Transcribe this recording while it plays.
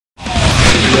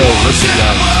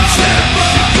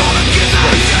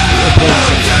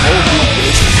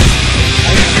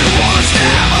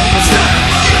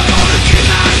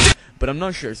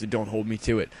not sure, so don't hold me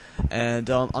to it. And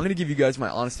I'm going to give you guys my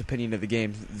honest opinion of the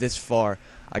game this far.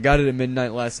 I got it at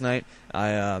midnight last night.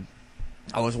 I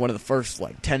was one of the first,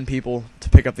 10 people to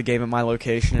pick up the game at my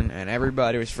location, and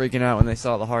everybody was freaking out when they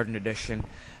saw the Hardened Edition.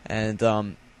 And,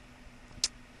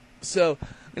 so,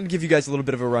 I'm going to give you guys a little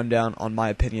bit of a rundown on my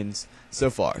opinions so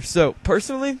far. So,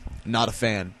 personally, not a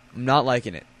fan. I'm not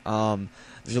liking it.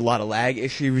 There's a lot of lag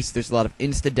issues. There's a lot of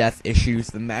insta-death issues.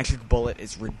 The magic bullet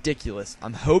is ridiculous.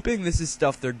 I'm hoping this is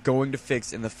stuff they're going to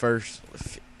fix in the first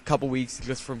couple weeks,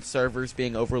 just from servers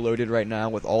being overloaded right now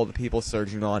with all the people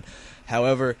surging on.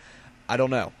 However, I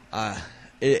don't know.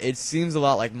 It seems a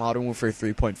lot like Modern Warfare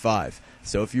 3.5.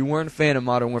 So if you weren't a fan of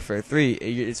Modern Warfare 3,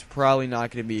 it's probably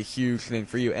not going to be a huge thing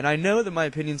for you. And I know that my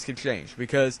opinions can change,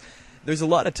 because there's a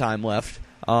lot of time left.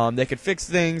 They could fix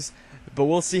things, but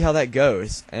we'll see how that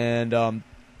goes. And,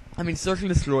 Search and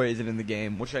Destroy isn't in the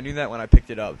game, which I knew that when I picked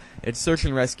it up. It's Search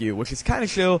and Rescue, which is kind of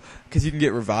chill, because you can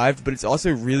get revived, but it's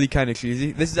also really kind of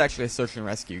cheesy. This is actually a Search and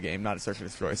Rescue game, not a Search and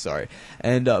Destroy, sorry.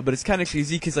 And, but it's kind of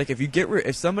cheesy, because,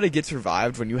 if somebody gets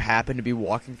revived when you happen to be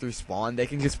walking through spawn, they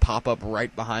can just pop up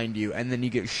right behind you, and then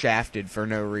you get shafted for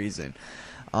no reason.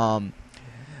 But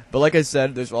like I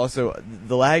said, there's also,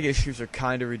 the lag issues are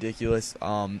kind of ridiculous.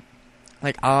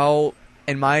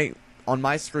 On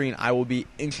my screen, I will be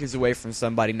inches away from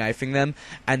somebody knifing them,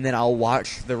 and then I'll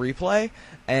watch the replay,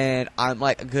 and I'm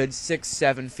a good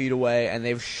 6-7 feet away, and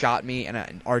they've shot me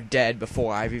and are dead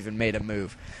before I've even made a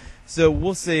move. So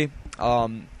we'll see.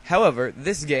 However,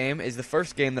 this game is the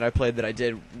first game that I played that I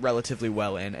did relatively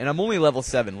well in, and I'm only level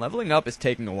 7. Leveling up is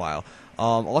taking a while.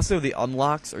 Also, the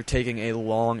unlocks are taking a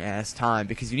long-ass time,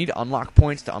 because you need to unlock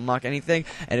points to unlock anything,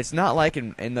 and it's not like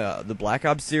in the Black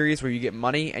Ops series where you get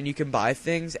money and you can buy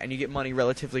things, and you get money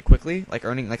relatively quickly, like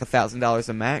earning $1,000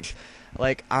 a match.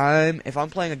 If I'm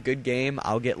playing a good game,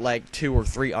 I'll get 2 or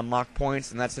 3 unlock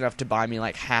points, and that's enough to buy me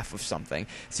half of something.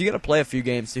 So you gotta play a few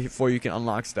games before you can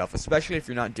unlock stuff, especially if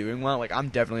you're not doing well. I'm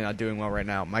definitely not doing well right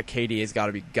now. My KD has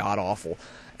gotta be god-awful.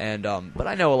 And, but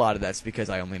I know a lot of that's because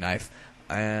I only knife.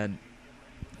 And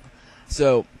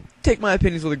so, take my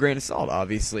opinions with a grain of salt,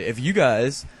 obviously. If you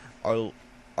guys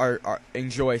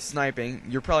enjoy sniping,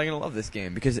 you're probably going to love this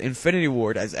game, because Infinity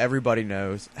Ward, as everybody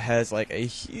knows, has a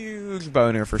huge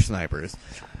boner for snipers.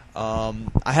 I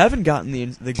haven't gotten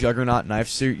the Juggernaut knife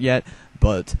suit yet,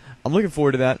 but I'm looking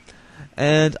forward to that.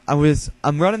 And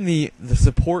I'm running the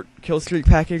support kill streak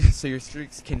package, so your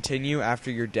streaks continue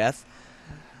after your death.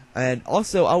 And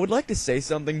also, I would like to say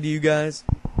something to you guys.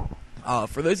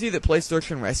 For those of you that play Search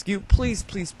and Rescue, please,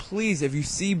 please, please, if you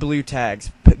see blue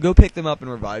tags, go pick them up and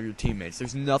revive your teammates.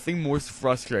 There's nothing more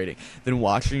frustrating than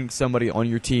watching somebody on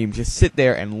your team just sit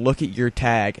there and look at your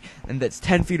tag, and that's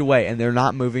 10 feet away, and they're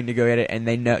not moving to go get it, and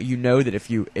you know that if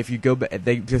you go,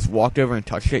 they just walked over and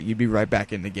touched it, you'd be right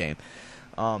back in the game.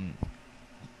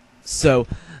 So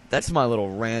that's my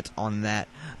little rant on that.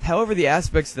 However, the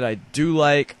aspects that I do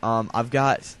like, they've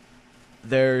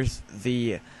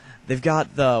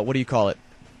got the, what do you call it?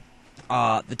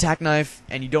 The tack knife,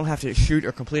 and you don't have to shoot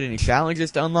or complete any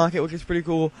challenges to unlock it, which is pretty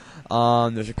cool.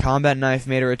 There's a combat knife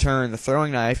made a return. The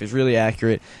throwing knife is really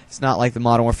accurate. It's not like the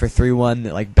Modern Warfare 3 one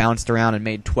that bounced around and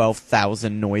made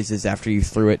 12,000 noises after you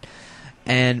threw it.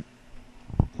 And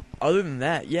other than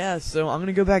that, yeah, so I'm going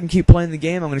to go back and keep playing the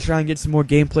game. I'm going to try and get some more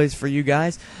gameplays for you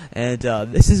guys. And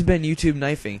this has been YouTube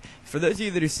Knifing. For those of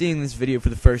you that are seeing this video for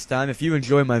the first time, if you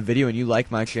enjoy my video and you like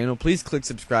my channel, please click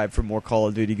subscribe for more Call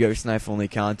of Duty Ghost Knife only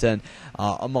content,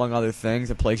 among other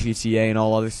things. I play GTA and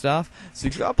all other stuff. So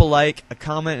drop a like, a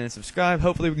comment, and subscribe.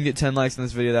 Hopefully we can get 10 likes on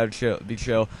this video. That would be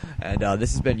chill. And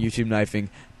this has been YouTube Knifing.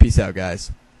 Peace out,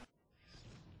 guys.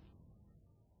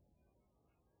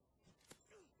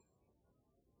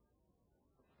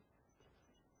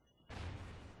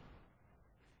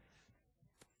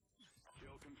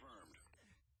 Kill confirmed.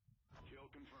 Kill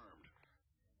confirmed.